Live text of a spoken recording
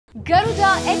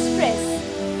Garuda Express,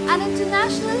 an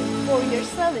international courier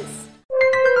service.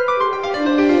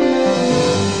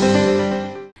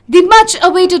 The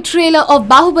much-awaited trailer of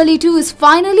Baahubali 2 is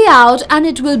finally out and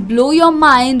it will blow your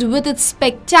mind with its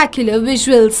spectacular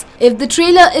visuals. If the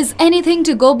trailer is anything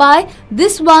to go by,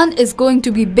 this one is going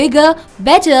to be bigger,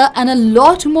 better and a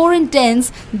lot more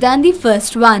intense than the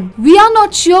first one. We are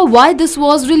not sure why this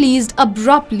was released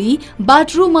abruptly,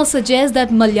 but rumors suggest that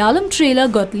Malayalam trailer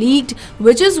got leaked,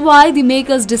 which is why the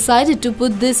makers decided to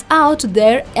put this out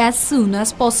there as soon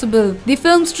as possible. The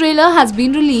film's trailer has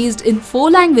been released in 4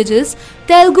 languages: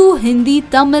 Telugu, Hindi,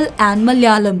 Tamil and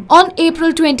Malayalam. On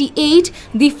April 28,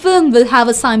 the film will have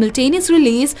a simultaneous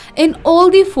release in all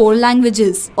the 4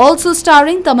 languages. Also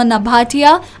starring Tamannaah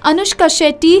Bhatia, Anushka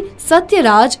Shetty,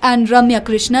 Sathyaraj and Ramya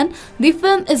Krishnan, the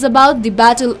film is about the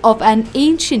battle of an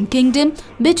ancient kingdom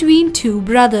between 2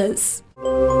 brothers.